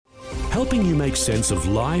helping you make sense of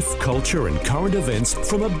life, culture and current events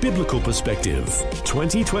from a biblical perspective.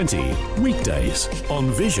 2020, weekdays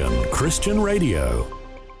on Vision Christian Radio.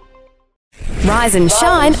 Rise and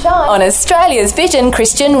shine on Australia's Vision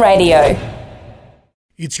Christian Radio.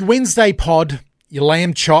 It's your Wednesday pod, your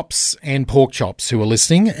lamb chops and pork chops who are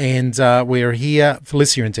listening, and we're here,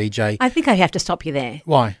 Felicia and DJ. I think I have to stop you there.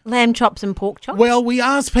 Why? Lamb chops and pork chops? Well, we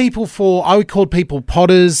asked people I would call people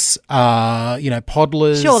podders,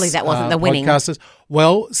 podlers. Surely that wasn't the winning. Podcasters.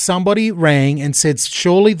 Well, somebody rang and said,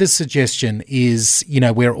 surely the suggestion is,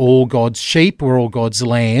 we're all God's sheep, we're all God's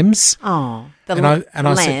lambs. Oh, I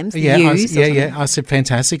lambs, said, I said,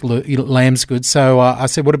 fantastic, lamb's good. So I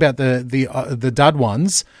said, what about the dud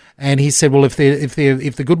ones? And he said, well, if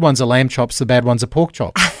the good ones are lamb chops, the bad ones are pork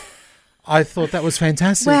chops. I thought that was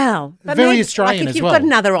fantastic. Wow. Very Australian if as well. you've got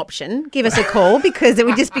another option, give us a call because it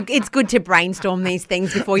would just be, it's good to brainstorm these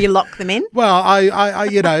things before you lock them in. Well,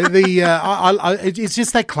 it's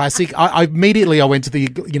just that classic. I immediately went to the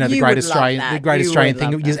great Australian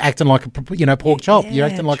thing. You're acting like a pork chop. You're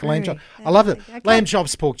acting like a lamb chop. I love it. Okay. Lamb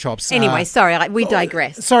chops, pork chops. Anyway, sorry, we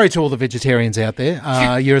digress. Sorry to all the vegetarians out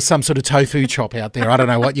there. You're some sort of tofu chop out there. I don't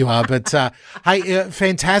know what you are, but hey,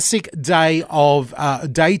 fantastic day of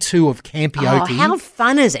day 2 of Campioke. Oh, how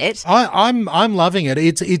fun is it? I'm loving it.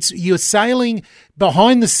 It's you're sailing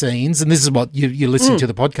behind the scenes, and this is what you're listening to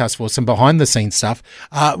the podcast for, some behind the scenes stuff.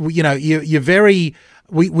 You're very.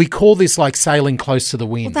 We call this like sailing close to the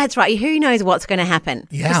wind. Well, that's right. Who knows what's going to happen?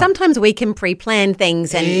 Yeah. Sometimes we can pre-plan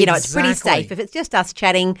things and, it's pretty safe. If it's just us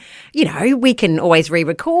chatting, we can always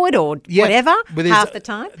re-record or whatever half the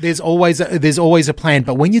time. There's always a plan.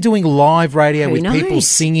 But when you're doing live radio with people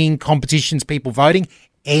singing, competitions, people voting,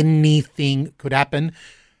 anything could happen.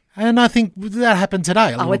 And I think that happened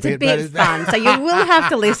today. It's a bit fun. So you will have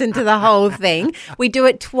to listen to the whole thing. We do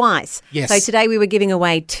it twice. Yes. So today we were giving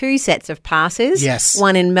away 2 sets of passes. Yes.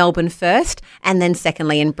 One in Melbourne first and then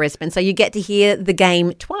secondly in Brisbane. So you get to hear the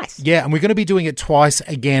game twice. Yeah, and we're going to be doing it twice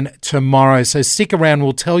again tomorrow. So stick around.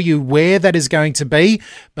 We'll tell you where that is going to be.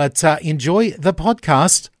 But enjoy the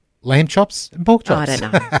podcast, Lamb Chops and Pork Chops. I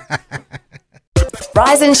don't know.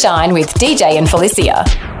 Rise and shine with DJ and Felicia.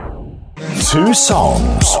 2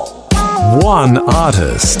 songs, 1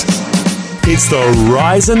 artist. It's the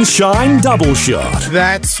Rise and Shine Double Shot.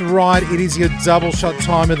 That's right. It is your double shot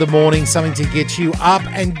time of the morning, something to get you up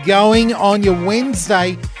and going on your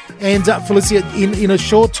Wednesday. And Felicia, in a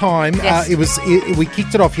short time, yes. We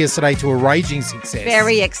kicked it off yesterday to a raging success.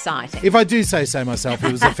 Very exciting. If I do say so myself,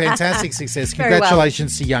 it was a fantastic success.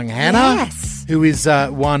 Congratulations to young Hannah, who is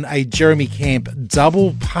won a Jeremy Camp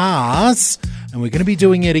double pass. And we're going to be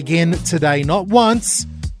doing it again today, not once,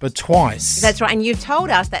 but twice. That's right. And you've told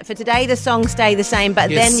us that for today the songs stay the same, but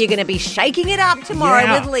then you're going to be shaking it up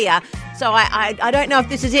tomorrow with Leah. So I don't know if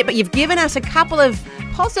this is it, but you've given us a couple of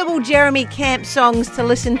possible Jeremy Camp songs to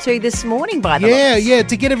listen to this morning, by the way. Yeah.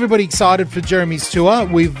 To get everybody excited for Jeremy's tour,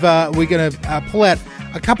 we're going to pull out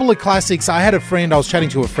a couple of classics. I was chatting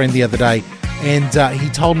to a friend the other day, and he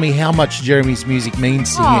told me how much Jeremy's music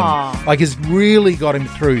means to him. Like, it's really got him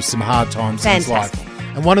through some hard times in his life.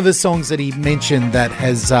 And one of the songs that he mentioned that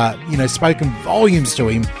has, spoken volumes to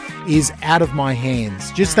him is Out of My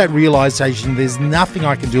Hands. Just that realisation, there's nothing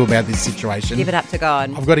I can do about this situation. Give it up to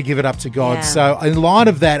God. I've got to give it up to God. Yeah. So in light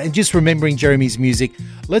of that, and just remembering Jeremy's music,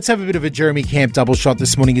 let's have a bit of a Jeremy Camp double shot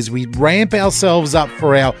this morning as we ramp ourselves up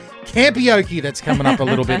for our Campioke that's coming up a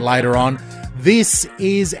little bit later on. This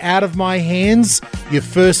is Out of My Hands, your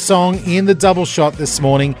first song in the double shot this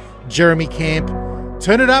morning. Jeremy Camp.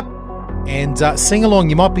 Turn it up and sing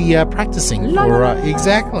along. You might be practicing for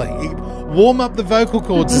exactly. Warm up the vocal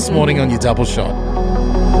cords this morning on your double shot.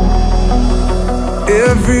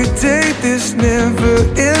 Every day this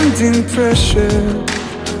never-ending pressure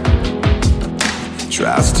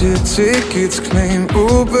tries to take its claim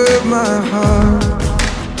over my heart.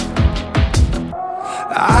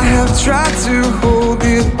 I have tried to hold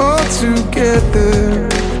it all together,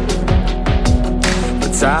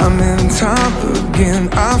 but time and time again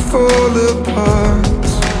I fall apart.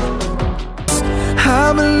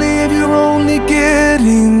 I believe you're only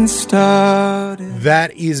getting started.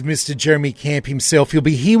 That is Mr. Jeremy Camp himself. He'll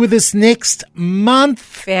be here with us next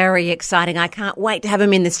month. Very exciting. I can't wait to have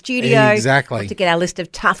him in the studio. Exactly. To get our list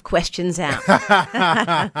of tough questions out.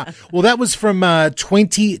 Well, that was from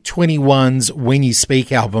 2021's When You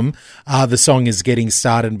Speak album. The song is Getting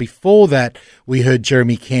Started. And before that, we heard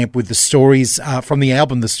Jeremy Camp with the stories from the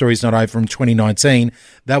album The Story's Not Over from 2019.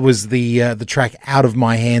 That was the track Out of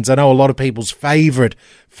My Hands. I know a lot of people's favourite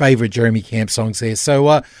favourite Jeremy Camp songs there.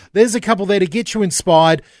 So there's a couple there to get you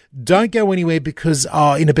inspired. Don't go anywhere because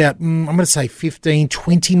in about, I'm going to say 15,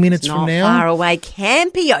 20 minutes from now. Not far away.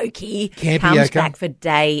 Campioke comes back for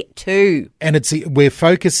day 2. And we're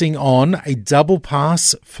focusing on a double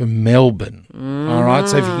pass for Melbourne. All right,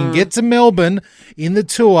 so if you can get to Melbourne in the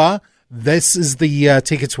tour, this is the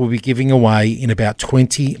tickets we'll be giving away in about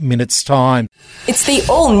 20 minutes' time. It's the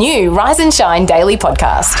all-new Rise and Shine Daily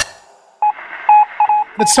Podcast.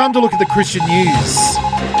 It's time to look at the Christian news.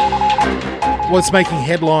 What's making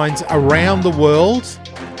headlines around the world.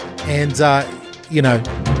 And,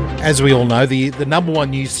 as we all know, the number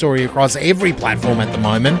one news story across every platform at the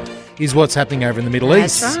moment is what's happening over in the Middle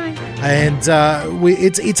East. That's right. And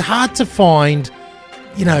it's hard to find,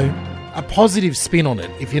 a positive spin on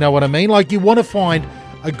it, if you know what I mean. Like, you want to find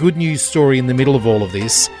a good news story in the middle of all of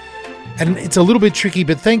this. And it's a little bit tricky,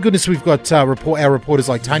 but thank goodness we've got our reporters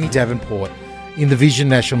like Tony Davenport in the Vision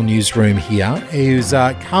National Newsroom here, who's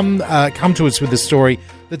come to us with a story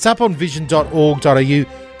that's up on vision.org.au.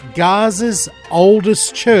 Gaza's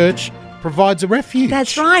oldest church provides a refuge.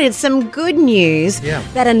 That's right. It's some good news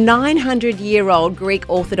that a 900-year-old Greek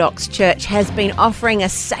Orthodox church has been offering a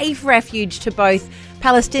safe refuge to both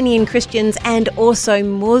Palestinian Christians and also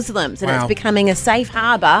Muslims. And it's becoming a safe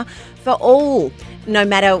harbour for all, no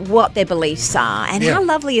matter what their beliefs are. And how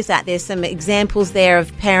lovely is that? There's some examples there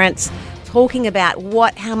of parents talking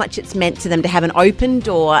about how much it's meant to them to have an open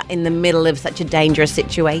door in the middle of such a dangerous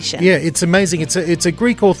situation. Yeah, it's amazing. It's a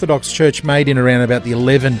Greek Orthodox church made in around about the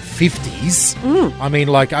 1150s. I mean,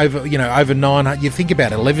 like over 900. You think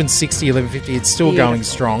about it, 1160, 1150. It's still going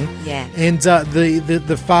strong. Yeah. And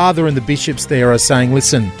the father and the bishops there are saying,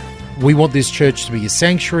 listen, we want this church to be a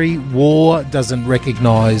sanctuary. War doesn't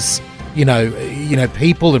recognise,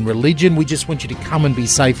 people and religion. We just want you to come and be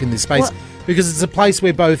safe in this space. Well, because it's a place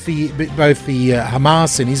where both the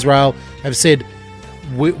Hamas and Israel have said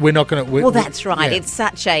we're not going to. Well, that's right. Yeah. It's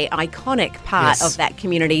such a iconic part of that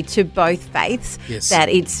community to both faiths that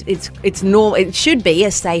it's normal. It should be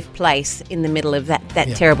a safe place in the middle of that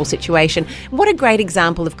terrible situation. What a great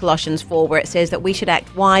example of Colossians 4, where it says that we should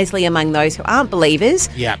act wisely among those who aren't believers,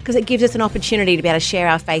 because it gives us an opportunity to be able to share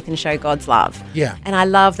our faith and show God's love. Yeah, and I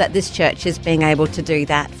love that this church is being able to do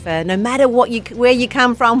that for no matter where you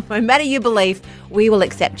come from, no matter your belief. We will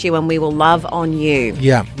accept you and we will love on you.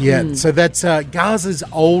 Yeah. So that's Gaza's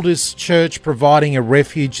oldest church providing a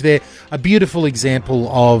refuge there. A beautiful example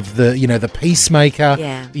of the peacemaker,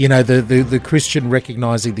 the Christian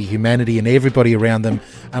recognising the humanity and everybody around them.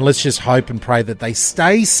 And let's just hope and pray that they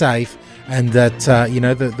stay safe and that,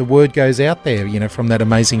 the word goes out there, from that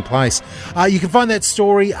amazing place. You can find that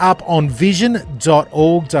story up on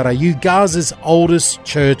vision.org.au. Gaza's oldest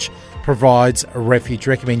church provides a refuge.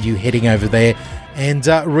 Recommend you heading over there and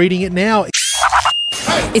reading it now.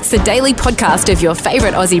 It's the daily podcast of your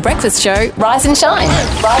favourite Aussie breakfast show, Rise and Shine.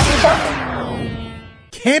 Rise and Shine.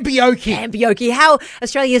 Campioke, how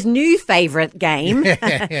Australia's new favourite game,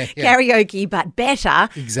 karaoke, but better.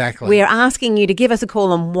 Exactly. We're asking you to give us a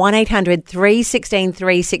call on 1-800 316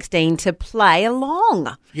 316 to play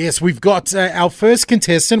along. Yes, we've got our first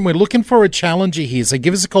contestant. We're looking for a challenger here, so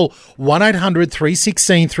give us a call, 1-800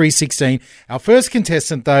 316 316. Our first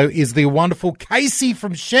contestant, though, is the wonderful Casey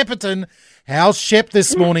from Shepparton. How's Shep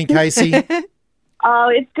this morning, Casey? Oh,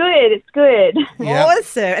 it's good. It's good. Yep.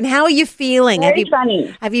 Awesome. And how are you feeling? Very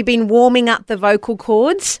funny. Have you been warming up the vocal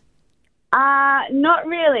cords? Not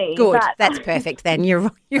really. Good. But That's perfect then. You're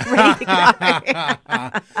ready to go.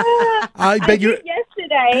 I did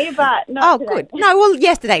yesterday, but not today. Good. No, well,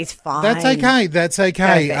 yesterday's fine. That's okay.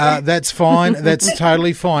 That's fine. That's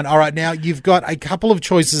totally fine. All right, now you've got a couple of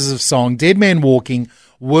choices of song. Dead Man Walking,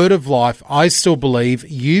 Word of Life, I Still Believe.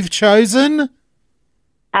 You've chosen...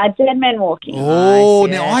 Dead Man Walking. Oh,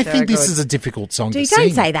 nice. Now I think this is a difficult song to sing.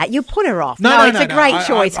 Don't say that. You put her off. No, it's a great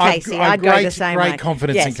choice, Casey. I'd go the same way. Great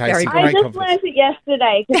confidence in Casey. I just learned it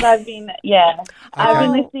yesterday because I've been, I've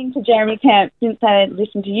been listening to Jeremy Camp since I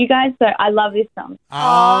listened to you guys, so I love this song.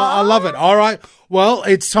 I love it. All right. Well,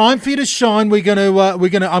 it's time for you to shine. I'm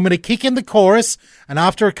gonna kick in the chorus, and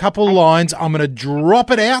after a couple of lines, I'm gonna drop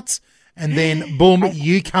it out. And then, boom,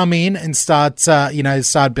 you come in and start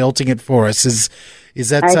belting it for us. Is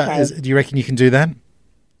that? Okay. Do you reckon you can do that?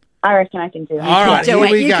 I reckon I can do that. All right, here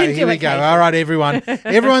we go. Casey. All right, everyone.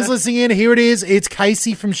 Everyone's listening in. Here it is. It's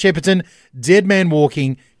Casey from Shepparton, Dead Man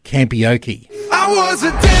Walking, Campioke. I was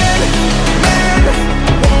a dead man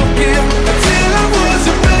walking until I was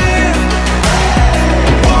a man.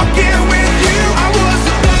 Walking with you, I was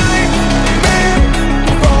a blind man.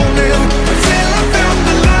 Falling until I found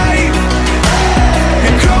the light.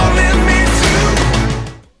 You're calling me to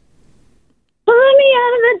Pull me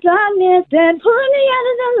out of the again, pulling me out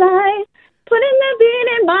of the light, putting the beat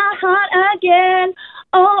in my heart again.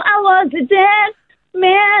 Oh, I was a dead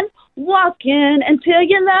man walking until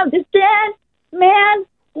your love is dead man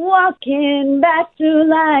walking back to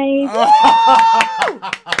life. That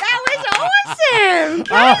was awesome,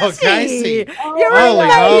 Oh, Casey. Casey. You're Holy,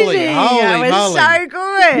 amazing. holy That was moly. so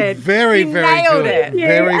good. Very, You very nailed good. it.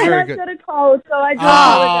 Very, and very I've good. got a cold, so I do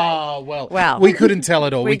apologize. Oh, well. Wow. We couldn't tell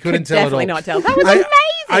it all. We couldn't could tell it all. definitely not tell. That was Hey, amazing.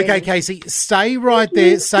 Okay, Casey, stay right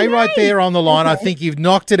there. Stay right there on the line. I think you've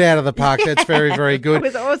knocked it out of the park. That's very, very good. That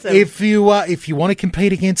was awesome. If you want to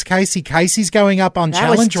compete against Casey, Casey's going up on That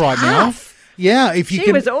was challenge right now. tough. Yeah, if you She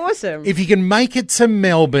can, was awesome. if you can make it to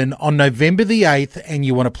Melbourne on November the 8th and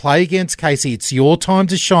you want to play against Casey, it's your time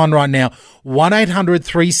to shine right now.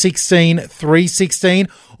 1-800-316-316.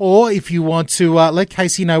 Or if you want to let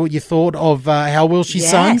Casey know what you thought of how well she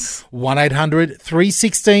sung, Yes.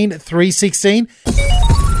 1-800-316-316.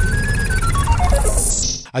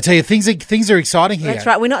 I tell you, things are exciting here. That's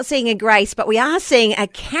right. We're not seeing a Grace, but we are seeing a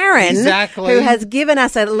Karen Exactly. who has given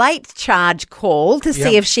us a late charge call to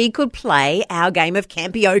see Yep. if she could play our game of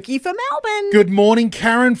Campioke for Melbourne. Good morning,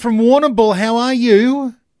 Karen from Warrnambool. How are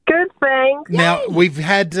you? Good, thanks. Now we've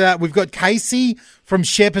got Casey from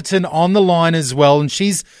Shepparton on the line as well, and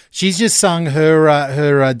she's just sung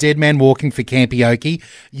her Dead Man Walking for Campioke.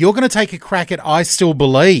 You're going to take a crack at I Still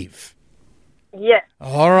Believe. Yes.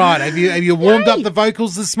 All right, have you warmed up the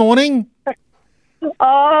vocals this morning?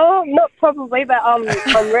 Oh, not probably, but I'm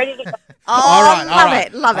ready to go. All right, love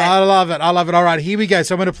it, love it. I love it. All right, here we go.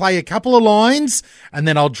 So I'm going to play a couple of lines, and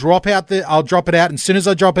then I'll drop it out. And as soon as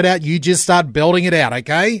I drop it out, you just start belting it out.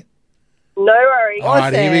 Okay? No worries. All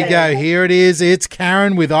right, here we go. Here it is. It's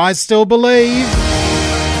Karen with I Still Believe.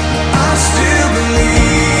 I still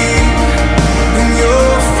believe in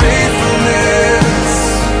your faithfulness.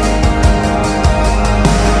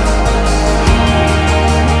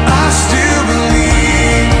 I still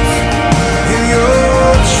believe in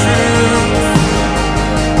your truth.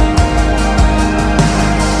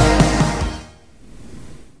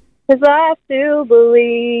 'Cause I still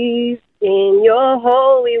believe in your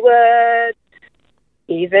holy word.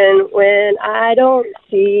 Even when I don't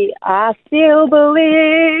see, I still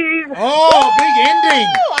believe. Oh, big ending.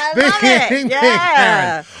 I Big love it. ending, Yeah.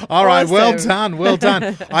 Karen. All right, well Awesome. done, well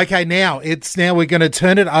done. Okay, now we're going to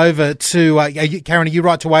turn it over to Karen. Are you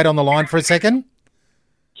right to wait on the line for a second?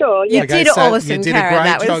 Sure, You yeah. did so awesome, you did Karen. a great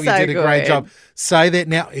That was job. so You did a great good. job. Say that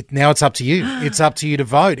now. Now it's up to you. It's up to you to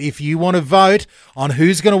vote. If you want to vote on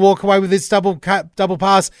who's going to walk away with this double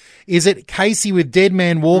pass, is it Casey with Dead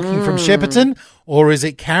Man Walking from Shepparton, or is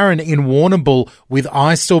it Karen in Warrnambool with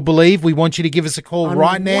I Still Believe? We want you to give us a call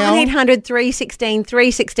right now.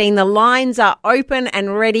 1-800-316-316. The lines are open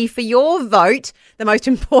and ready for your vote, the most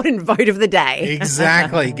important vote of the day.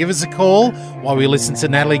 Exactly. Give us a call while we listen to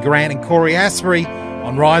Natalie Grant and Corey Asprey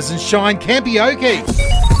on Rise and Shine Campioke.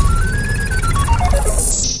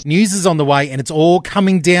 News is on the way, and it's all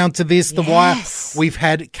coming down to this. The Wire. We've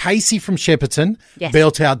had Casey from Shepparton Yes.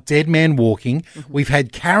 belt out Dead Man Walking. We've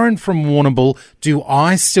had Karen from Warrnambool do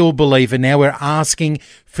I Still Believe, and now we're asking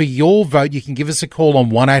for your vote. You can give us a call on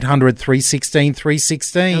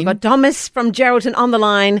 1-800-316-316. We've got Thomas from Geraldton on the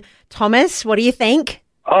line. Thomas, what do you think?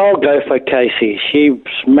 I'll go for Casey. She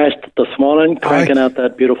smashed it this morning, cranking out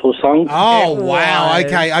that beautiful song. Oh It wow! was.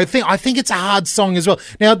 Okay, I think it's a hard song as well.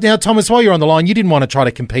 Now, Thomas, while you're on the line, you didn't want to try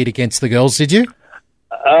to compete against the girls, did you?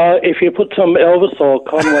 If you put some Elvis or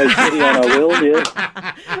Conway City on, I will, yeah.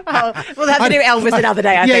 We'll have to do Elvis another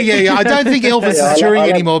day, I think. Yeah. I don't think Elvis Yeah, is I touring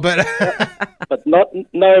like- anymore, but But no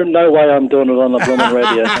way I'm doing it on the blooming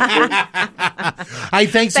radio. Thank you. hey,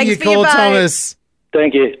 thanks for Thanks your for your call, vote. Thomas.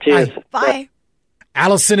 Thank you. Cheers. Hey. Bye.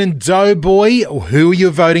 Alison and Doughboy, who are you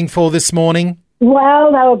voting for this morning?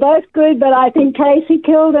 Well, they were both good, but I think Casey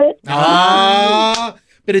killed it.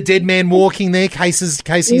 Bit of Dead Man Walking there. Casey's.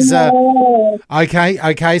 Okay.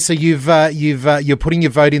 So you're putting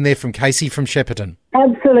your vote in there from Casey from Shepparton.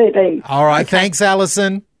 Absolutely. All right. Thanks,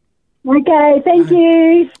 Alison. Okay, thank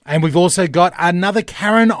you. And we've also got another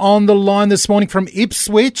Karen on the line this morning from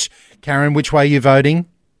Ipswich. Karen, which way are you voting?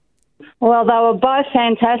 Well, they were both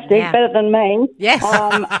fantastic, Yeah. better than me. Yes.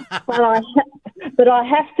 But I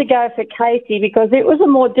have to go for Casey because it was a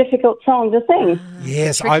more difficult song to sing.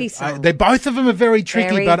 Yes, Tricky song. they both of them are very tricky,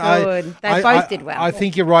 Very but good. They both did well. I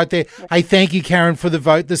think you're right there. Hey, thank you, Karen, for the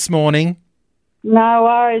vote this morning. No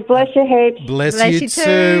worries. Bless your heaps. Bless Bless you you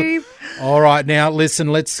too. too. All right, now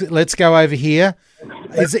listen. Let's go over here.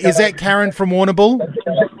 Is that Karen from Warrnambool?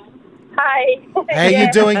 Hey. How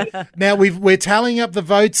you doing? Now we're tallying up the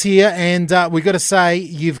votes here, and we've got to say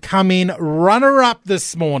you've come in runner-up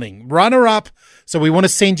this morning. Runner-up. So we want to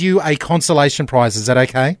send you a consolation prize. Is that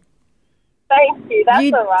okay? Thank you. That's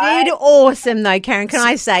You all right. did awesome, though, Karen. Can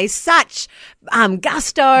I say such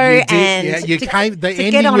gusto You did, and yeah, you to, came. The to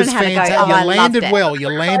ending get on was and have a fantastic. go. Oh, I You loved landed it. well. You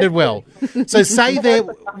landed well. So say there.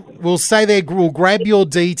 We'll say there. We'll grab your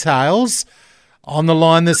details on the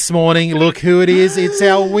line this morning. Look who it is. It's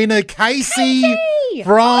our winner, Casey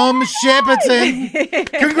from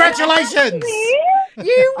Shepparton. Congratulations.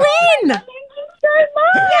 You win. So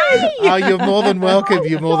much. Oh, you're more than welcome.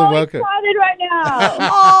 You're more than welcome. I'm excited right now.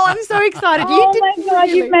 Oh, I'm so excited. Oh my God,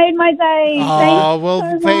 you've made my day. Oh, well,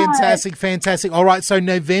 Thank you so much. fantastic, fantastic. All right, so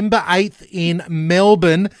November 8th in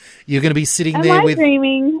Melbourne, you're going to be sitting Am there I with...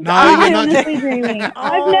 dreaming? No, I'm you're not. honestly dreaming.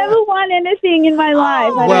 I've never won anything in my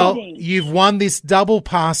life. I Well, don't think. you've won this double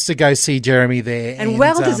pass to go see Jeremy there. And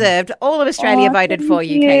well deserved. All of Australia Oh, voted for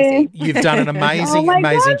you, thank Casey. You've done an amazing, Oh my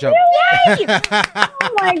amazing God, job. really? Oh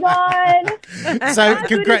my God. So, How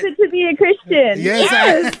good is it to be a Christian?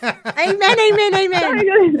 Yes. Amen, amen, amen. So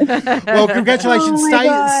good. Well, congratulations. Oh my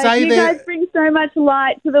God. Stay you there. guys bring so much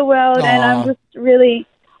light to the world, and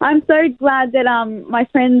I'm so glad that my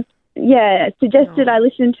friends suggested I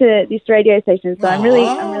listen to this radio station. So I'm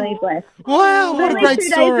really blessed. Wow, what a Only great 2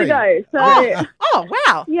 story. days ago, so Oh,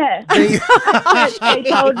 wow. yeah, they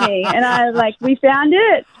told me, and we found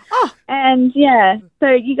it, and so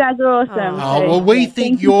you guys are awesome. Oh, So, well, we yeah, think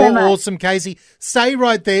thank you you're so much. awesome, Casey. Stay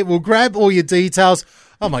right there. We'll grab all your details.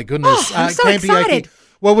 Oh, my goodness. I'm so Campioke. excited.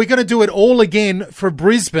 Well, we're going to do it all again for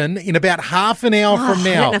Brisbane in about half an hour from I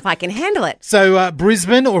now. don't know if I can handle it. So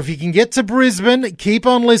Brisbane, or if you can get to Brisbane, keep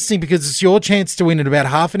on listening because it's your chance to win in about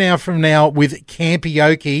half an hour from now with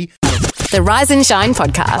Campioke. The Rise and Shine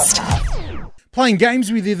podcast. Playing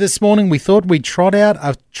games with you this morning, we thought we'd trot out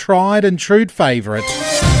a tried and true favourite.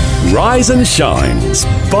 Rise and Shine's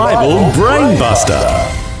Bible Brainbuster.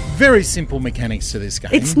 Very simple mechanics to this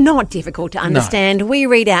game. It's not difficult to understand. We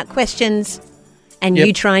read out questions and Yep.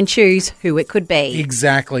 you try and choose who it could be.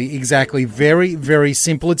 Exactly. Very, very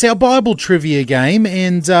simple. It's our Bible trivia game,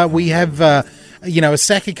 and we have, a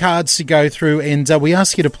stack of cards to go through, and we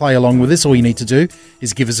ask you to play along with us. All you need to do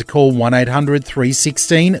is give us a call,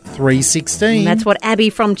 1-800-316-316. And that's what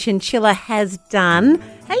Abby from Chinchilla has done.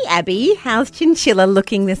 Hey, Abby, how's Chinchilla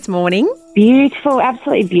looking this morning? Beautiful,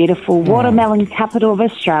 absolutely beautiful. Watermelon capital of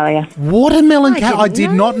Australia. Watermelon I I didn't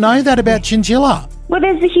did know. not know that about Chinchilla. Well,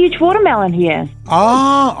 there's a huge watermelon here.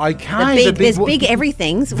 Ah, okay. There's big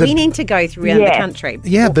everythings. We need to go through the Yeah. country.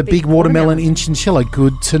 Yeah, the big watermelon in Chinchilla.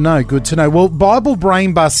 Good to know. Well, Bible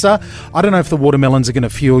Brainbuster. I don't know if the watermelons are going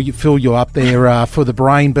to fill you up there for the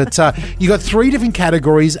brain, but you got 3 different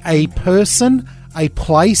categories: a person, a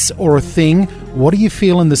place, or a thing. What are you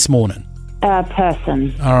feeling this morning? A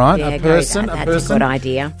person. All right, Yeah, a go person. that. A That's person. a good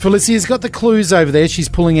idea. Felicia's got the clues over there. She's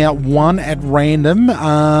pulling out one at random.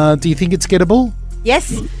 Do you think it's gettable?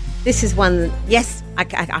 Yes, this is one. Yes, I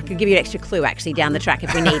could give you an extra clue actually down the track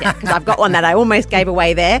if we need it because I've got one that I almost gave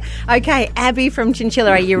away there. Okay, Abby from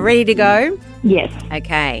Chinchilla, are you ready to go? Yes.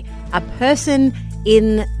 Okay, a person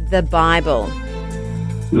in the Bible.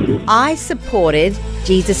 I supported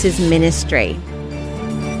Jesus' ministry.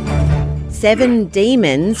 7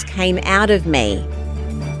 demons came out of me.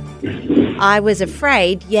 I was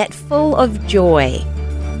afraid yet full of joy.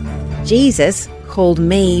 Jesus called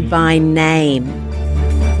me by name.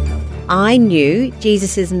 I knew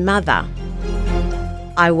Jesus' mother.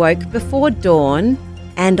 I woke before dawn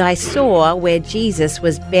and I saw where Jesus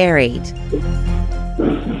was buried.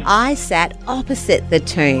 I sat opposite the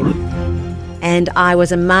tomb and I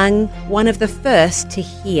was among one of the first to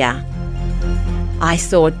hear. I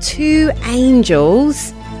saw 2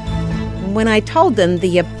 angels. When I told them,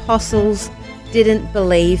 the apostles didn't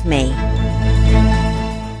believe me.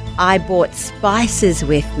 I bought spices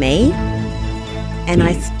with me and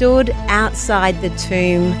I stood outside the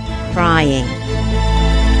tomb crying.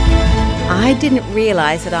 I didn't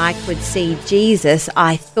realize that I could see Jesus.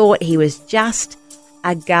 I thought he was just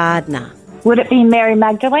a gardener. Would it be Mary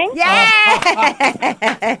Magdalene? Yeah!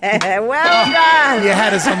 Well done. You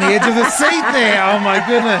had us on the edge of the seat there. Oh, my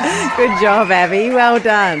goodness. Good job, Abby. Well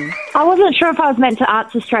done. I wasn't sure if I was meant to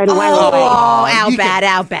answer straight away. Oh, you how could-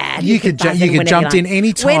 bad. you could buzz jumped whenever in like.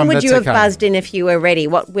 any time, When would that's you have okay. buzzed in if you were ready?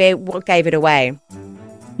 What gave it away?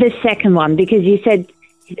 The second one, because you said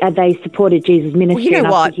they supported Jesus' ministry. Well, you know and I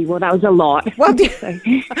was what? thinking, well, that was a lot. Well,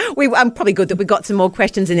 I'm probably good that we got some more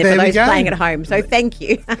questions in there There for we those go. playing at home. So thank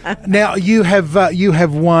you. Now, you have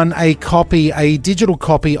won a digital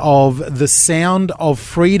copy of The Sound of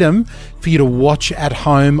Freedom for you to watch at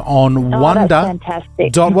home on Wonder. That's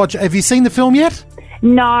fantastic. Watch. Have you seen the film yet?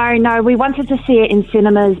 No, we wanted to see it in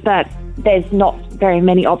cinemas, but there's not very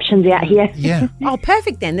many options out here. Yeah. Oh,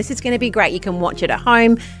 perfect then. This is going to be great. You can watch it at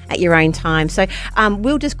home at your own time. So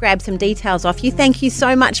we'll just grab some details off you. Thank you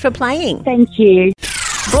so much for playing. Thank you.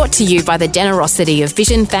 Brought to you by the generosity of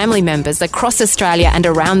Vision family members across Australia and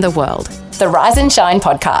around the world. The Rise and Shine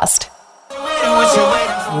podcast.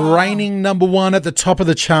 Reigning number one at the top of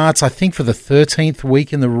the charts, I think for the 13th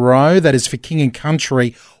week in the row. That is for King and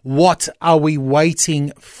Country. What are we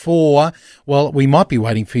waiting for? Well, we might be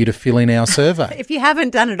waiting for you to fill in our survey. If you haven't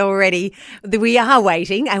done it already, we are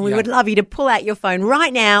waiting, and we would love you to pull out your phone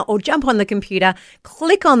right now or jump on the computer,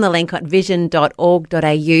 click on the link at vision.org.au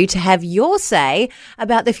to have your say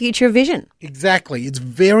about the future of Vision. Exactly. It's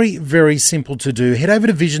very, very simple to do. Head over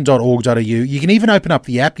to vision.org.au. You can even open up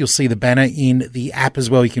the app. You'll see the banner in the app as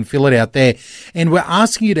well. You can fill it out there. And we're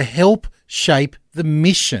asking you to help shape the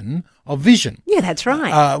mission of Vision. Yeah, that's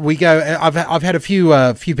right. We go. I've had a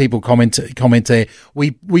few people comment there.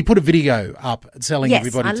 We put a video up telling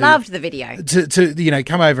everybody. I loved the video. To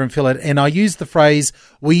come over and fill it. And I used the phrase,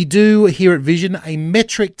 we do here at Vision a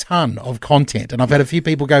metric ton of content. And I've had a few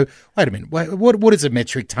people go, wait a minute, what is a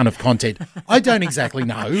metric ton of content? I don't exactly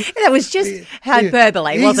know. That was just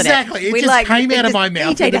hyperbole, wasn't it? Exactly. It just came out of my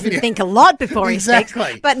mouth. DJ doesn't think a lot before he speaks.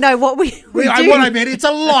 But no, what we do. What I meant, it's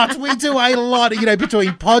a lot. We do a lot,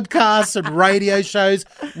 between podcasts and radio shows,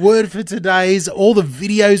 Word for Today's, all the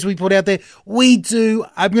videos we put out there. We do,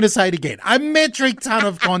 I'm going to say it again, a metric ton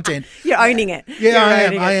of content. You're owning it. Yeah,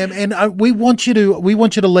 I am. And we want you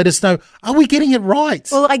to let us know, are we getting it right?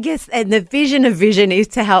 Well, I guess and the vision of Vision is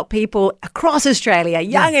to help people across Australia,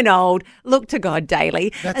 young and old, look to God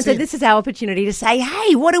daily. This is our opportunity to say,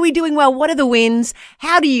 hey, what are we doing well? What are the wins?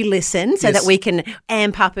 How do you listen so that we can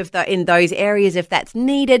amp up in those areas if that's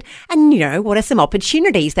needed? And, what are some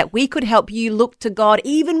opportunities that we could help you look to God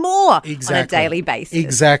even more on a daily basis?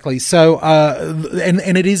 Exactly. So,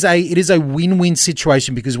 and it is a win-win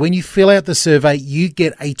situation, because when you fill out the survey, you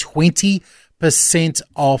get a 20%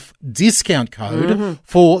 off discount code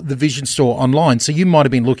for the Vision Store online. So you might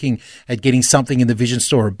have been looking at getting something in the Vision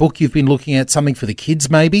Store, a book you've been looking at, something for the kids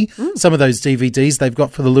maybe, some of those DVDs they've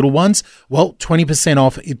got for the little ones. Well, 20%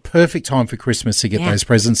 off, perfect time for Christmas to get those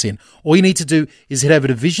presents in. All you need to do is head over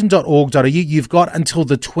to vision.org.au. You've got until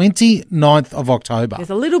the 29th of October.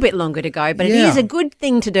 There's a little bit longer to go, but it is a good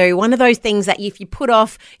thing to do. One of those things that if you put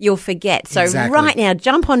off, you'll forget. So right now,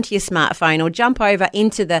 jump onto your smartphone or jump over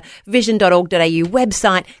into the vision.org.au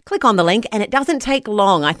website, click on the link, and it doesn't take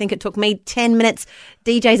long. I think it took me 10 minutes.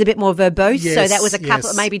 DJ's a bit more verbose, so that was a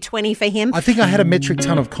couple, maybe 20 for him. I think I had a metric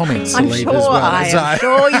ton of comments to leave as well. I'm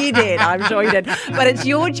sure you did. I'm sure you did. But it's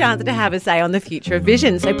your chance to have a say on the future of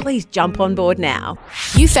Vision, so please jump on board now.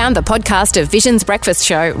 You found the podcast of Vision's breakfast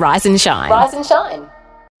show, Rise and Shine. Rise and Shine.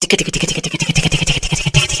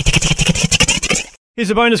 Here's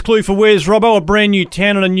a bonus clue for Where's Robbo, a brand new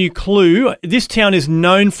town and a new clue. This town is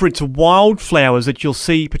known for its wildflowers that you'll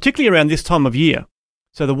see particularly around this time of year.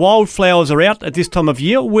 So the wildflowers are out at this time of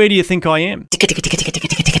year. Where do you think I am?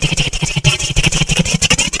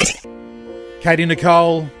 Katie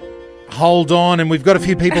Nicole, hold on, and we've got a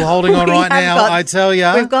few people holding on right now, I tell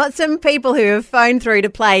you. We've got some people who have phoned through to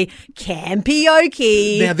play Campioke.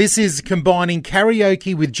 Now, this is combining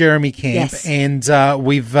karaoke with Jeremy Camp, and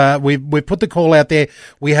we've put the call out there.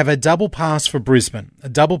 We have a double pass for Brisbane.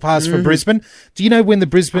 For Brisbane. Do you know when the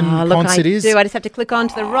Brisbane concert is? I just have to click on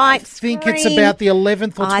to the right screen. I think it's about the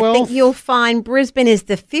 11th or 12th. I think you'll find Brisbane is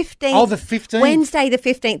the 15th. Oh, the 15th. Wednesday, the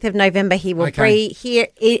 15th of November. He will be here.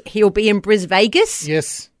 He'll be in Bris Vegas.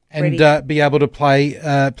 Yes. And be able to play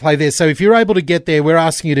there. So if you're able to get there, we're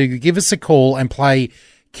asking you to give us a call and play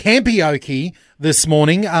Campioke this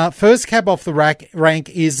morning. First cab off the rank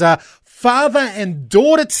is father and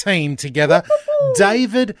daughter team together,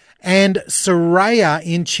 David and Soraya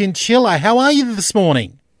in Chinchilla. How are you this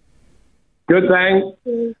morning? Good, thanks.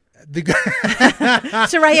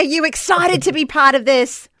 Soraya, are you excited to be part of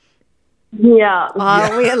this? Yeah.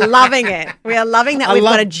 Oh, we are loving it. We are loving that we've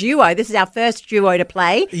got a duo. This is our first duo to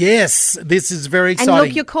play. Yes, this is very exciting. And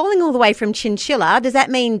look, you're calling all the way from Chinchilla. Does that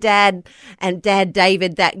mean Dad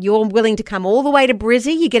David that you're willing to come all the way to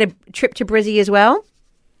Brizzy? You get a trip to Brizzy as well?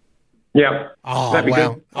 Yeah. Oh,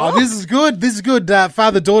 wow. Good. Oh, this is good. This is good.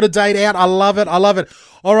 Father-daughter date out. I love it.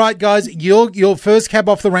 All right, guys, your first cab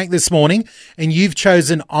off the rank this morning, and you've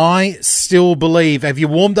chosen I Still Believe. Have you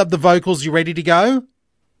warmed up the vocals? You ready to go?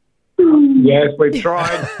 Yes, we've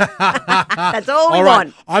tried. That's all we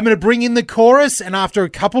want. I'm going to bring in the chorus, and after a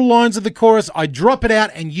couple lines of the chorus, I drop it out,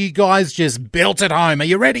 and you guys just belt it home. Are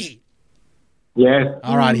you ready? Yes.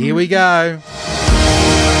 All right, here we go.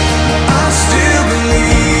 I still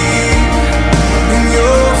believe in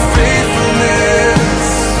your faithfulness.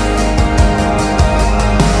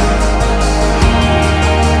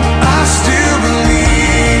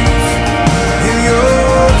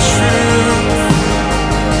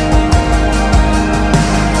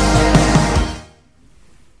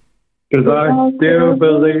 'Cause I still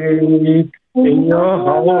believe in your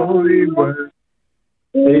holy word.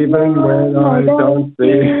 Even when I don't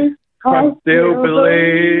see, I still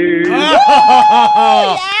believe.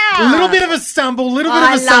 A little bit of a stumble, in the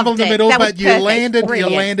middle, That was but you perfect. landed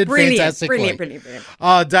Brilliant. fantastically. Brilliant.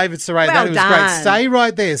 Oh, David Saray, Well that was done. great.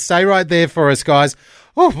 Stay right there for us, guys.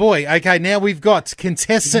 Oh, boy. Okay, now we've got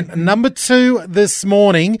contestant number 2 this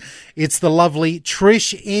morning. It's the lovely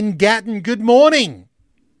Trish in Gatton. Good morning.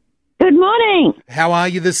 Good morning. How are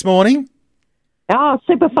you this morning? Oh,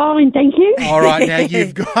 super fine, thank you. All right, now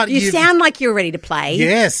you've got... You sound like you're ready to play.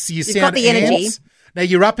 Yes, You've got the energy. amped. Now,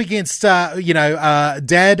 you're up against,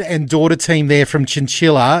 dad and daughter team there from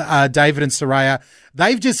Chinchilla, David and Soraya.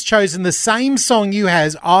 They've just chosen the same song you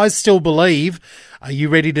has, I Still Believe. Are you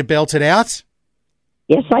ready to belt it out?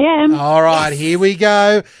 Yes, I am. All right, Here we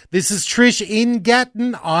go. This is Trish in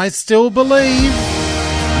Gatton, I Still Believe.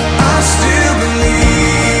 I still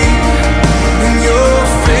believe in your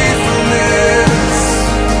faithfulness.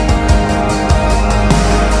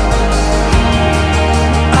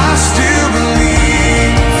 I still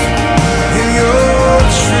believe in your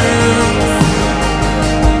truth.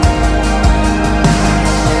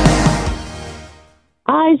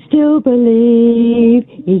 I still believe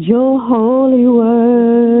in your holy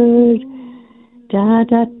word. Da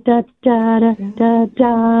da da da da da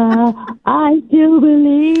da. I still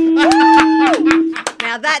believe.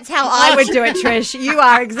 Now that's how I would do it, Trish. You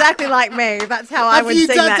are exactly like me. That's how I would sing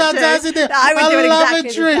that too. I would do it love exactly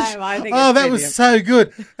it, the Trish. same. I think Oh, it's that was so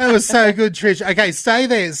good. That was so good, Trish. Okay, stay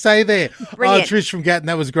there. Brilliant. Oh, Trish from Gatton,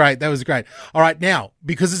 that was great. All right, now,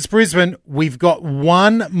 because it's Brisbane, we've got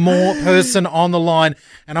one more person on the line,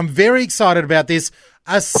 and I'm very excited about this.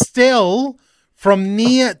 Estelle from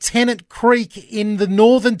near Tennant Creek in the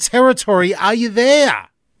Northern Territory. Are you there?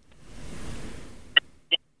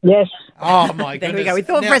 Yes. Oh, my There goodness. we go. We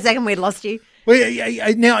thought for a second we'd lost you.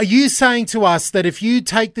 Now, are you saying to us that if you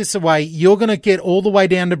take this away, you're going to get all the way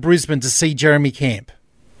down to Brisbane to see Jeremy Camp?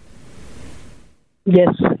 Yes.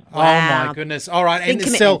 Oh, my goodness. All right. Big And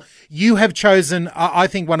Estelle, you have chosen, I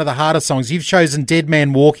think, one of the harder songs. You've chosen Dead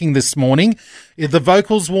Man Walking this morning. The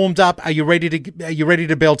vocals warmed up. Are you ready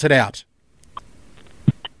to belt it out?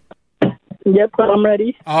 Yep, I'm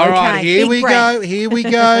ready. All right, Okay, here big we breath. go. Here we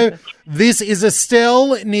go. This is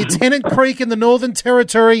Estelle near Tennant Creek in the Northern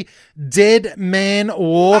Territory. Dead Man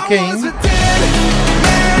Walking. I was a dead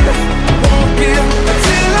man walking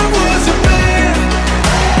until I was a man.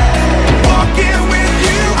 Walking with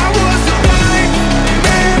you, I was a blind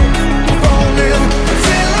man falling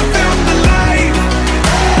until I found the light.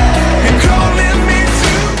 You're calling me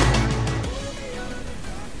to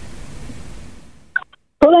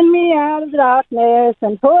Pulling me out of the darkness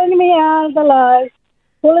and pulling me out of the light.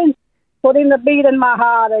 Putting the beat in my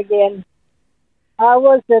heart again. I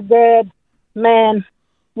was a dead man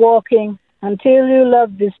walking until you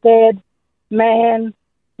loved this dead man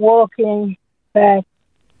walking back.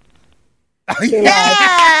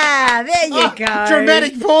 Yeah, there you go.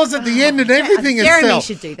 Dramatic pause at the end and everything. Jeremy Estelle.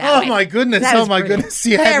 should do that. Oh, my goodness. That Oh, was my brilliant. goodness.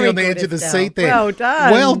 You had me Very on the good, edge of the Estelle. seat there. Well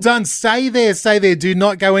done. Well done. Stay there. Do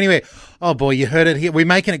not go anywhere. Oh, boy, you heard it here. We're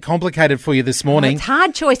making it complicated for you this morning. It's a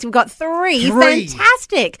hard choice. We've got three Three.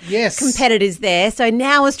 fantastic Yes. competitors there. So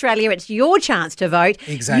now, Australia, it's your chance to vote.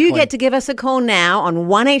 Exactly. You get to give us a call now on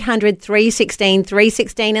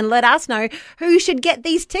 1-800-316-316 and let us know who should get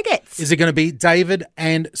these tickets. Is it going to be David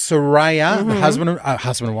and Soraya, Mm-hmm. the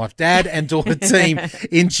husband and wife, dad and daughter team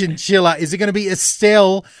in Chinchilla? Is it going to be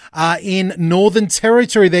Estelle in Northern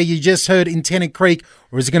Territory there you just heard in Tennant Creek?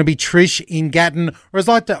 Or is it going to be Trish in Gatton? Or as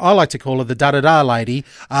I like to call her the da-da-da lady.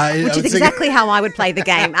 Which is exactly how I would play the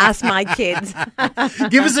game. Ask my kids.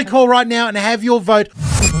 Give us a call right now and have your vote.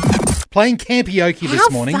 Playing Campioke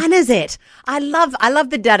this morning. How fun is it? I love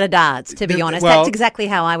the da-da-das, to be honest. well, That's exactly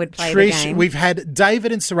how I would play the Trish, game. we've had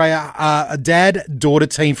David and Soraya, a dad-daughter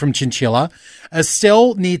team from Chinchilla,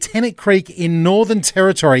 Estelle near Tennant Creek in Northern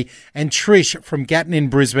Territory, and Trish from Gatton in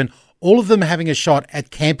Brisbane. All of them having a shot at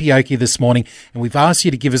Campioke this morning, and we've asked you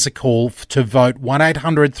to give us a call to vote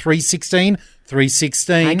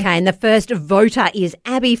 1-800-316-316. Okay, and the first voter is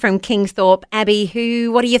Abby from Kingsthorpe. Abby,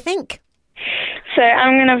 what do you think? So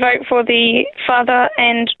I'm going to vote for the father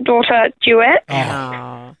and daughter duet.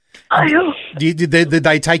 Did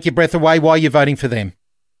they take your breath away? Why are you voting for them?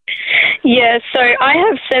 Yeah, so I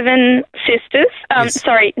have 7 sisters. Yes.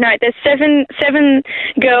 Sorry, no, there's seven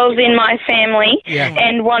girls in my family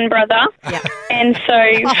and 1 brother. Yeah. And so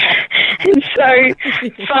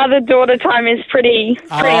father-daughter time is pretty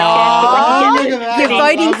look at that. You're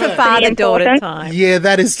voting for father-daughter important. time. Yeah,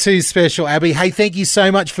 that is too special, Abby. Hey, thank you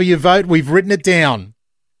so much for your vote. We've written it down.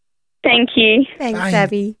 Thank you. Thanks, Bye.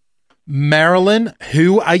 Abby. Marilyn,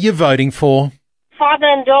 who are you voting for? Father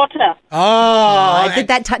and daughter. Oh, did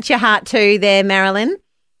that touch your heart too there, Marilyn?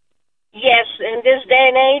 Yes, in this day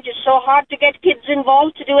and age, it's so hard to get kids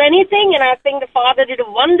involved to do anything, and I think the father did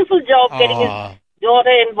a wonderful job getting his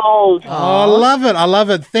daughter involved. I love it. I love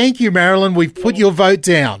it. Thank you, Marilyn. We've put your vote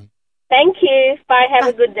down. Thank you. Bye. Have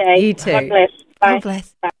a good day. You too. God bless. Bye. God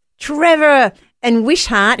bless. Bye. Trevor and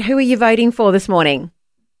Wishart, who are you voting for this morning?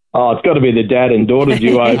 Oh, it's got to be the dad and daughter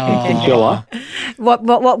duo from Chinchilla.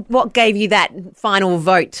 What gave you that final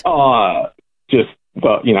vote? Oh, just,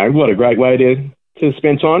 well, you know, what a great way to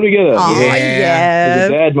spend time together. Oh, yeah. As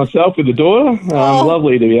a dad, myself with the daughter.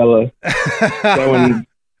 Lovely to be able to go and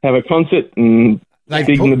have a concert and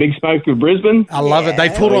dig in the big smoke of Brisbane. I love it. They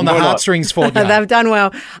pulled on the heartstrings for you. They've done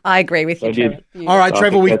well. I agree with you, Trevor. All right,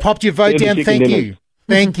 Trevor, we've popped your vote down. Thank you.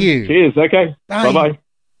 Thank you. Cheers. Okay. Bye. Bye-bye.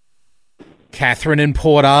 Catherine in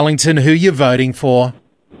Port Arlington, who are you voting for?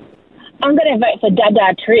 I'm going to vote for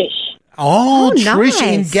Dada Trish. Oh, Trish nice.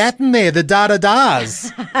 in Gatton there, the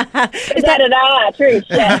Da-Da-Das. Dada Trish,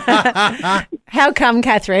 yeah. How come,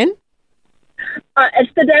 Catherine?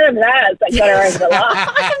 It's the Dada-Das that got her over the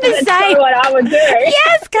line. That's what I would do.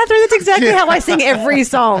 Yes, Catherine, that's exactly how I sing every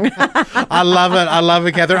song. I love it. I love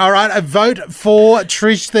it, Catherine. All right, a vote for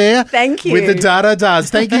Trish there. Thank you. With the Da-Da-Das.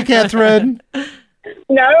 Thank you, Catherine.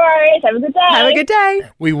 No worries. Have a good day. Have a good day.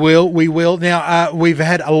 We will. Now, we've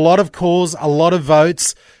had a lot of calls, a lot of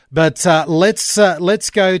votes, but let's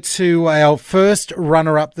go to our first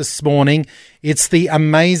runner-up this morning. It's the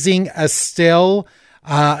amazing Estelle.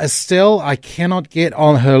 Estelle, I cannot get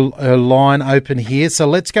on her line open here, so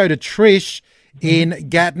let's go to Trish in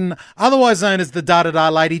Gatton, otherwise known as the Da-Da-Da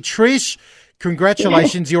lady. Trish,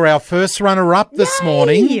 congratulations. You're our first runner-up this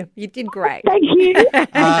morning. You did great. Thank you.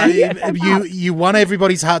 You won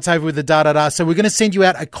everybody's hearts over with the Da-Da-Da, so we're going to send you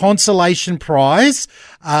out a consolation prize.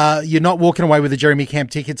 You're not walking away with the Jeremy Camp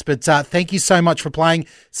tickets, but thank you so much for playing.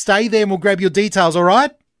 Stay there and we'll grab your details, all right?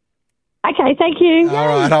 Okay, thank you. All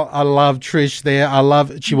right, I love Trish there.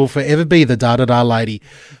 She will forever be the Da-Da-Da lady.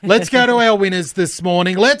 Let's go to our winners this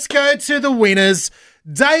morning. Let's go to the winners,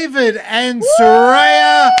 David and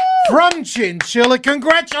Soraya from Chinchilla.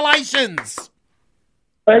 Congratulations.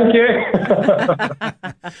 Thank you.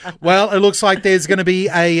 Well, it looks like there's going to be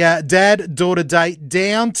a dad-daughter date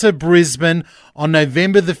down to Brisbane on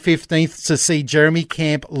November the 15th to see Jeremy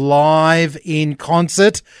Camp live in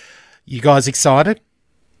concert. You guys excited?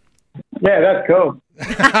 Yeah, that's cool.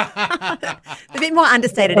 A bit more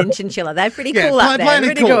understated in Chinchilla. They're pretty cool up there. Playing it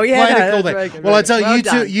Pretty cool. cool. Yeah, Playing it cool that's there. very good, Well, I very tell you,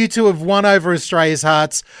 good. you two have won over Australia's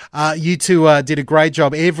hearts. You two did a great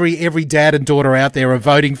job. Every dad and daughter out there are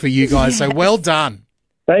voting for you guys. So well done.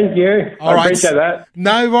 Thank you. All right. Appreciate that.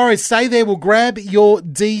 No worries. Stay there. We'll grab your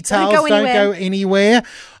details. Don't go anywhere.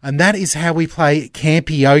 And that is how we play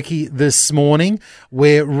Campioke this morning.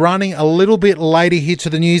 We're running a little bit later here to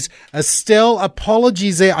the news. Estelle,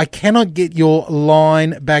 apologies there. I cannot get your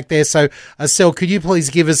line back there. So, Estelle, could you please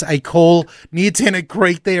give us a call near Tennant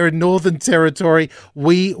Creek there in Northern Territory?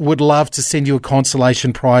 We would love to send you a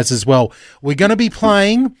consolation prize as well. We're going to be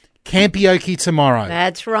playing Campioke tomorrow.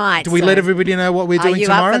 That's right. Do we let everybody know what we're doing you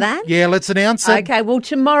tomorrow? up for that? Yeah, let's announce it. Okay, well,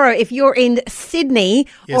 tomorrow, if you're in Sydney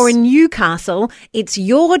Yes. or in Newcastle, it's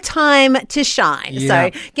your time to shine.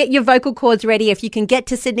 Yeah. So get your vocal cords ready. If you can get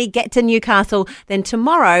to Sydney, get to Newcastle, then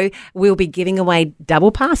tomorrow we'll be giving away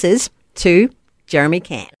double passes to Jeremy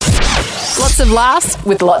Camp. Lots of laughs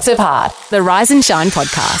with lots of heart. The Rise and Shine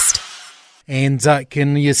podcast. And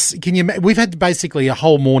can you? We've had basically a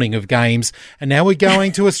whole morning of games, and now we're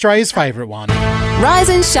going to Australia's favourite one. Rise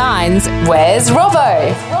and Shine's Where's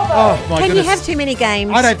Robbo? Oh my Can goodness! you have too many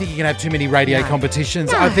games? I don't think you can have too many radio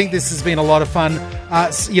competitions. I think this has been a lot of fun.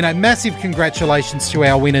 Massive congratulations to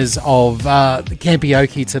our winners of Campioke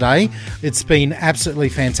today. It's been absolutely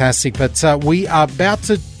fantastic. But we are about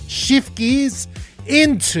to shift gears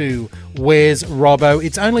into Where's Robbo.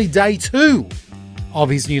 It's only day 2 of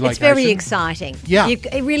his new location. It's very exciting. Yeah.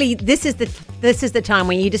 This is the time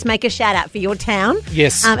when you just make a shout out for your town.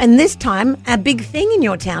 Yes. And this time, a big thing in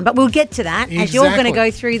your town. But we'll get to that as you're going to Exactly.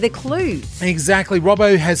 go through the clues. Exactly.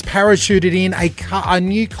 Robbo has parachuted in a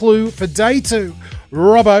new clue for day 2.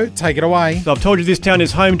 Robbo, take it away. So I've told you this town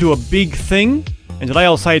is home to a big thing, and today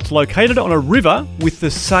I'll say it's located on a river with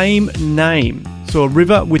the same name. So a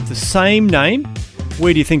river with the same name.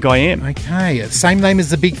 Where do you think I am? Okay. Same name as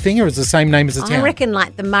the big thing, or is the same name as the town? I reckon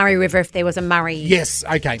like the Murray River if there was a Murray. Yes.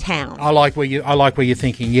 Okay. Town. I like where you're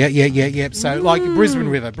thinking. Yeah. So like Brisbane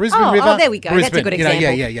River. Brisbane River. Oh, there we go. Brisbane, That's a good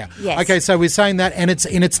example. Yeah. Yes. Okay. So we're saying that, and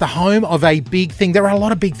it's the home of a big thing. There are a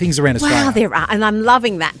lot of big things around Australia. Wow, there are, and I'm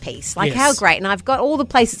loving that piece. Like, how great! And I've got all the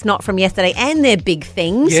places not from yesterday, and they're big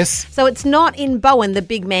things. Yes. So it's not in Bowen, the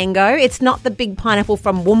big mango. It's not the big pineapple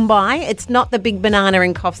from Woombye. It's not the big banana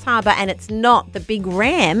in Coffs Harbour, and it's not the big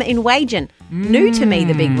ram in Wagen. New to me,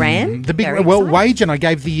 the big ram. Wagen. I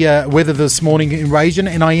gave the weather this morning in Wagen,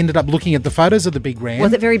 and I ended up looking at the photos of the big ram.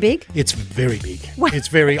 Was it very big? It's very big. Well, it's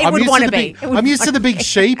very. it would want to be. I'm used to the big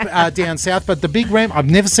sheep down south, but the big ram, I've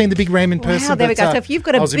never seen the big ram in person. Wow, there we go. So if you've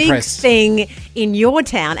got a big thing in your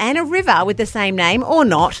town and a river with the same name or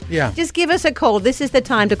not, just give us a call. This is the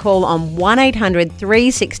time to call on 1800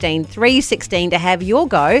 316 316 to have your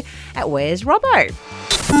go at Where's Robbo?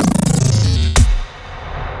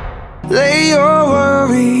 Lay your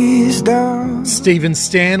worries down. Stephen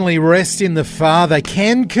Stanley, rest in the Father,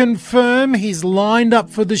 can confirm he's lined up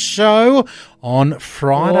for the show on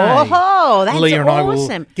Friday. Oh, that's Leah and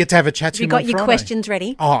awesome. I will get to have a chat to him on Friday. You got your questions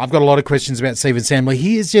ready? Oh, I've got a lot of questions about Stephen Stanley.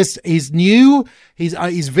 He's new.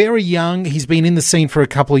 He's very young. He's been in the scene for a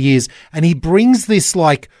couple of years, and he brings this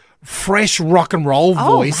like fresh rock and roll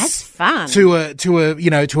voice. That's fun. To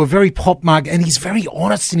a very pop mug, and he's very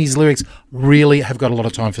honest in his lyrics. Really have got a lot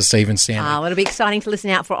of time for Stephen Stanley. Oh, it'll be exciting to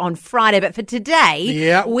listen out for on Friday. But for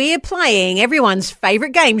today, we're playing everyone's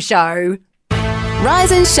favourite game show.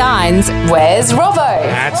 Rise and Shine's Where's Robbo?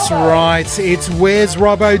 That's right. It's Where's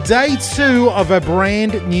Robbo, day 2 of a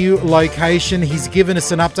brand new location. He's given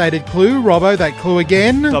us an updated clue. Robbo, that clue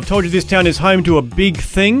again. So I've told you this town is home to a big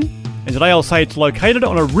thing, and today I'll say it's located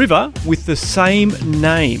on a river with the same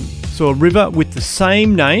name. So a river with the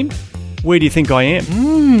same name. Where do you think I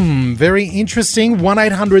am? Very interesting.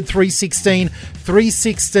 1800 316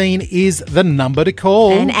 316 is the number to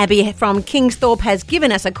call. And Abby from Kingsthorpe has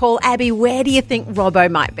given us a call. Abby, where do you think Robbo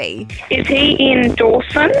might be? Is he in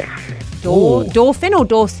Dawson? Dorfin or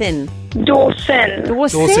Dawson? Dawson.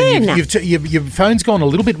 Dawson, your phone's gone a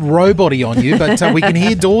little bit robot-y on you, but we can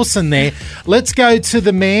hear Dawson there. Let's go to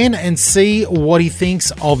the man and see what he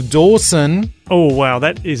thinks of Dawson. Oh, wow,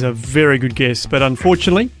 that is a very good guess, but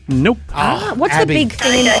unfortunately, nope. What's Abby. the big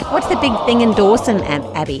thing? What's the big thing in Dawson,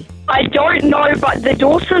 Abby? I don't know, but the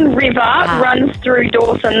Dawson River runs through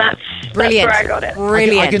Dawson. That's Brilliant. where I got it.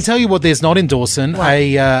 Brilliant. I can tell you what there's not in Dawson, or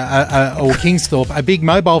Kingsthorpe, a big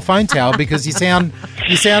mobile phone tower, because you sound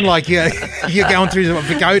like you're going through the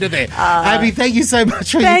pagoda there. Abby, thank you so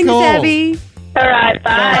much for your call. Thanks, Abby. All right,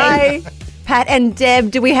 bye. Pat and Deb,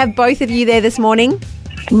 do we have both of you there this morning?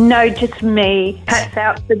 No, just me. Pat's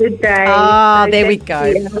out for the day. There we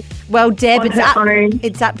go. Well, Deb,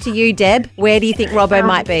 it's up to you, Deb. Where do you think Robbo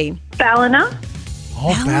might be? Ballina.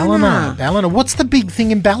 Oh, Ballina. What's the big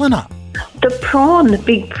thing in Ballina? The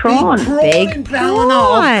big prawn. Big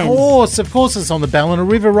Ballina, of course it's on the Ballina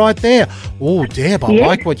River right there. Oh, Deb, I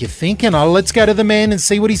like what you're thinking. Let's go to the man and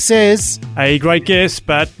see what he says. A great guess,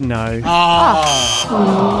 but no.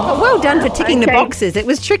 Well done for ticking the boxes. It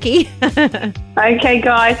was tricky. Okay,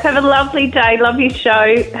 guys, have a lovely day. Love your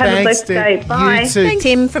show. Have a blessed day. Bye. You too. Thanks.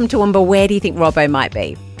 Tim from Toowoomba, where do you think Robbo might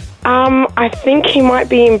be? I think he might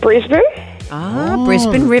be in Brisbane.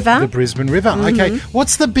 Brisbane River. The Brisbane River. Okay.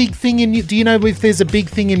 What's the big thing do you know if there's a big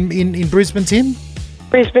thing in Brisbane, Tim?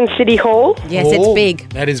 Brisbane City Hall. Yes, it's big.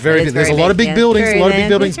 That is very big. There's a lot of big buildings. All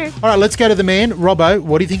right, let's go to the man. Robbo,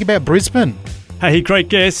 what do you think about Brisbane? Hey, great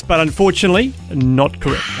guess, but unfortunately, not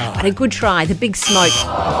correct. But a good try. The big smoke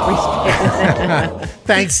of Brisbane.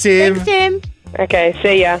 Thanks, Tim. Thanks, Tim. Okay,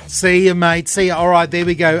 see ya. See ya, mate. See ya. All right, there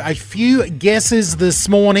we go. A few guesses this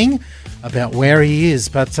morning about where he is,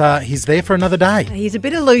 but he's there for another day. He's a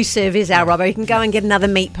bit elusive, is our Robbo. He can go and get another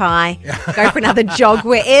meat pie, go for another jog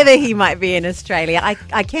wherever he might be in Australia.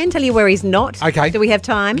 I can tell you where he's not. Okay. Do we have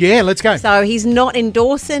time? Yeah, let's go. So he's not in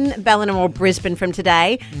Dawson, Ballina or Brisbane from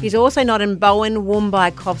today. He's also not in Bowen,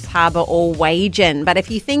 Woombye, Coffs Harbour or Wagen. But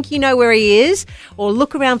if you think you know where he is, or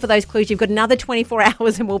look around for those clues, you've got another 24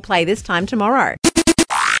 hours and we'll play this time tomorrow.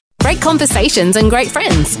 Great conversations and great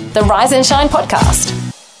friends. The Rise and Shine podcast.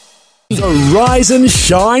 The Rise and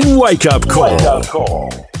Shine Wake Up Call.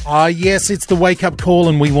 Yes, it's the Wake Up Call,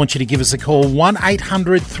 and we want you to give us a call,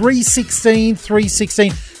 1800 316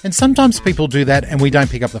 316. And sometimes people do that and we don't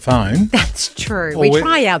pick up the phone. That's true. We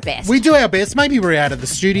try our best. We do our best. Maybe we're out of the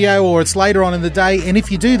studio or it's later on in the day. And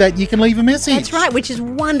if you do that, you can leave a message. That's right, which is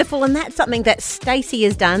wonderful. And that's something that Stacey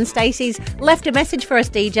has done. Stacey's left a message for us,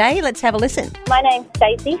 DJ. Let's have a listen. My name's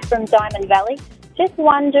Stacey from Diamond Valley. Just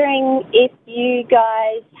wondering if you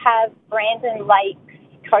guys have Brandon Lake's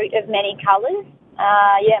Coat of Many Colours.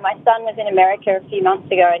 My son was in America a few months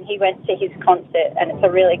ago and he went to his concert and it's a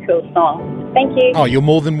really cool song. Thank you. Oh, you're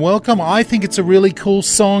more than welcome. I think it's a really cool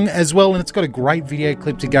song as well, and it's got a great video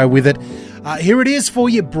clip to go with it. Here it is for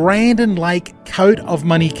you, Brandon Lake, Coat of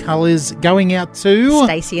Many Colours, going out to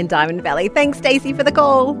Stacey in Diamond Valley. Thanks, Stacey, for the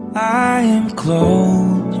call. I am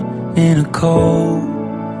clothed in a coat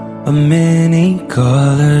of many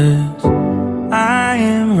colours. I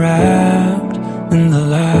am wrapped in the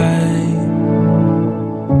light.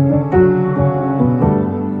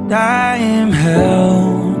 I am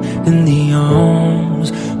held in the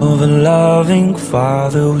arms of a loving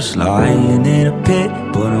father who's lying in a pit,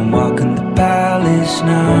 but I'm walking the palace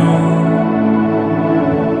now.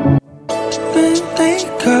 Many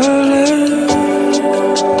colors.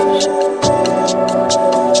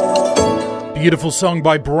 Beautiful song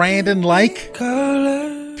by Brandon Lake.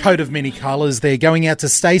 Coat of Many Colours there, going out to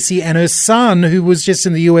Stacey and her son, who was just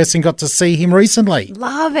in the US and got to see him recently.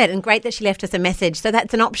 Love it, and great that she left us a message. So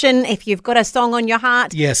that's an option. If you've got a song on your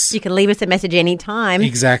heart, yes, you can leave us a message anytime.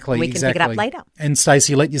 Exactly. We can pick it up later. And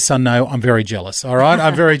Stacey, let your son know I'm very jealous. All right,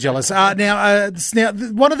 I'm very jealous. Now,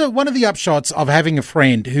 one of the upshots of having a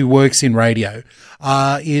friend who works in radio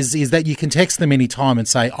is that you can text them anytime and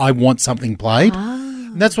say, I want something played.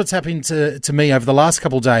 And that's what's happened to me over the last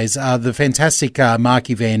couple of days. The fantastic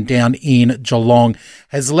Marky Van down in Geelong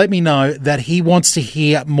has let me know that he wants to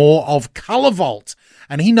hear more of Colour Vault,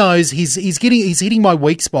 and he knows he's hitting my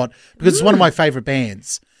weak spot because it's one of my favourite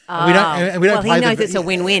bands. We don't play he knows it's a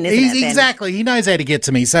win-win, isn't it? Exactly. He knows how to get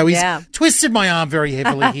to me. So he's twisted my arm very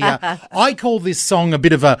heavily here. I call this song a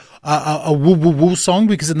bit of a woo-woo-woo song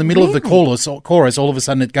because in the middle of the chorus, all of a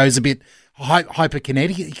sudden it goes a bit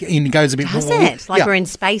hyperkinetic and it goes a bit... Does it? Like we're in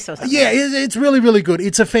space or something. Yeah, it's really, really good.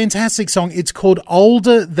 It's a fantastic song. It's called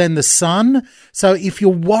Older Than the Sun. So if you're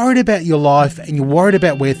worried about your life and you're worried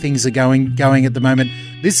about where things are going at the moment,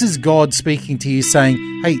 this is God speaking to you saying,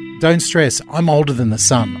 hey, don't stress. I'm older than the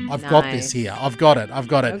sun. I've got this here. I've got it.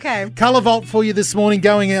 Okay. Colour Vault for you this morning,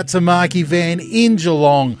 going out to Marky Van in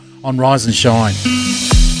Geelong on Rise and Shine.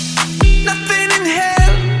 Nothing in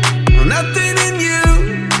hell, nothing in you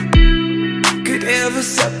could ever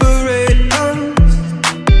separate us.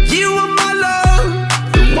 You are my love,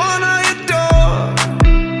 the one I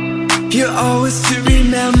adore. You're always to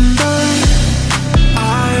remember.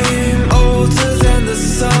 I'm older than the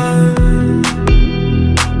sun.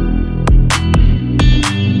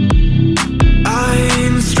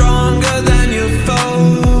 I'm stronger than your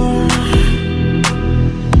foe.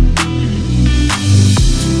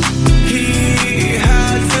 He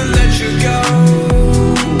had to let you go.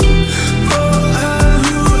 For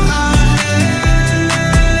who I am.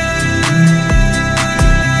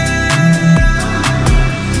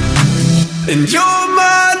 And you're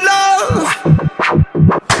my love.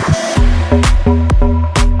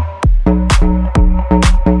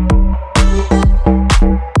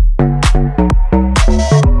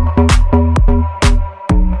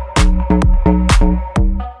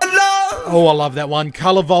 Oh, I love that one.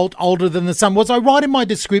 Colour Vault, Older Than the Sun. Was I right in my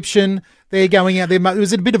description there going out there?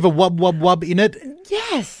 Was it a bit of a wub in it?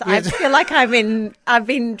 Yes. I feel like I've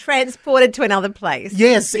been transported to another place.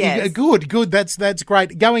 Yes. Good. That's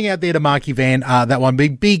great. Going out there to Marky Van, that one.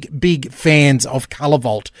 Big fans of Colour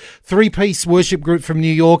Vault. 3-piece worship group from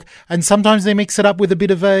New York, and sometimes they mix it up with a bit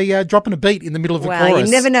of a dropping a beat in the middle of the chorus.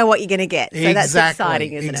 You never know what you're going to get. So that's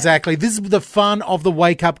exciting, isn't it? Exactly. This is the fun of the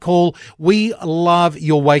wake-up call. We love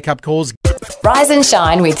your wake-up calls. Rise and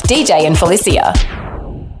Shine with DJ and Felicia.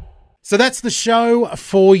 So that's the show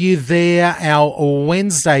for you there, our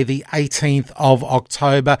Wednesday, the 18th of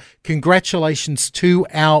October. Congratulations to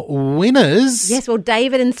our winners. Yes, well,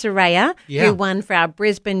 David and Soraya, who won for our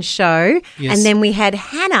Brisbane show. Yes. And then we had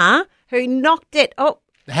Hannah, who knocked it.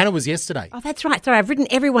 Hannah was yesterday. Oh, that's right. Sorry, I've written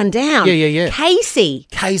everyone down. Yeah. Casey.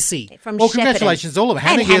 From congratulations to all of them.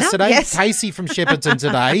 Hannah yesterday, yes. Casey from Shepparton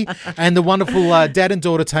today, and the wonderful dad and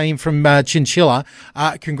daughter team from Chinchilla.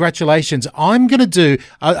 Congratulations. I'm going to do,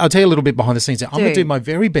 I'll tell you a little bit behind the scenes. I'm going to do my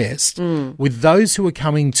very best with those who are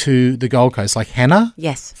coming to the Gold Coast, like Hannah.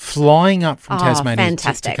 Yes. Flying up from Tasmania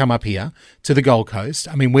to come up here to the Gold Coast.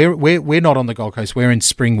 I mean, we're not on the Gold Coast. We're in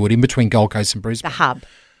Springwood, in between Gold Coast and Brisbane. The hub.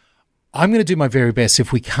 I'm going to do my very best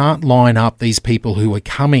if we can't line up these people who are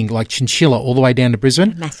coming, like Chinchilla, all the way down to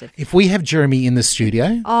Brisbane. Massive. If we have Jeremy in the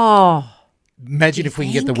studio. Oh. Imagine if we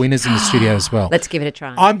can get the winners in the studio as well. Let's give it a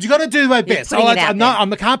try. I'm going to do my best.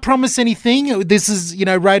 I can't promise anything. This is,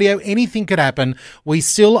 radio. Anything could happen. We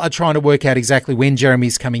still are trying to work out exactly when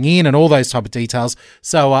Jeremy's coming in and all those type of details.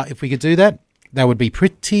 So if we could do that, That would be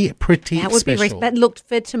pretty That would special. be. But look,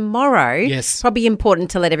 for tomorrow, Yes. probably important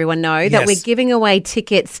to let everyone know that Yes. we're giving away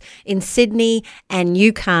tickets in Sydney and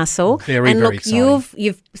Newcastle. Very, and very look, exciting.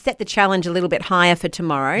 you've set the challenge a little bit higher for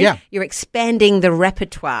tomorrow. Yeah. You're expanding the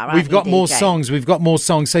repertoire. aren't We've got you, more DJ? songs. We've got more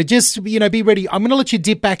songs. So just, be ready. I'm going to let you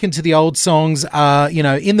dip back into the old songs,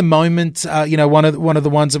 in the moment, one of the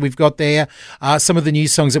ones that we've got there, some of the new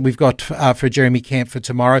songs that we've got for Jeremy Camp for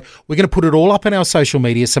tomorrow. We're going to put it all up on our social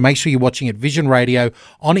media. So make sure you're watching at Vision Radio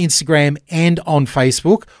on Instagram and on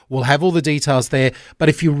Facebook. We'll have all the details there. But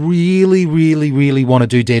if you really, really, really want to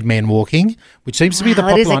do Dead Man Walking, which seems to be the Wow,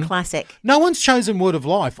 popular it is one. a classic. No one's chosen Word of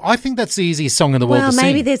Life. I think that's the easiest song in the world Well, to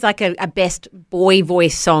maybe sing. there's like a best boy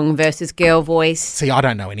voice song versus girl voice. See, I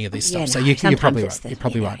don't know any of this stuff, Yeah, so no, you're sometimes probably it's right. the- You're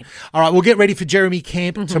probably right. All right, we'll get ready for Jeremy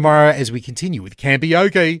Camp tomorrow as we continue with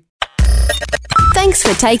Campioke. Thanks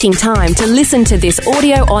for taking time to listen to this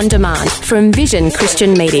audio on demand from Vision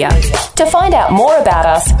Christian Media. To find out more about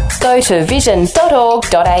us, go to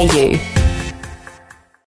vision.org.au.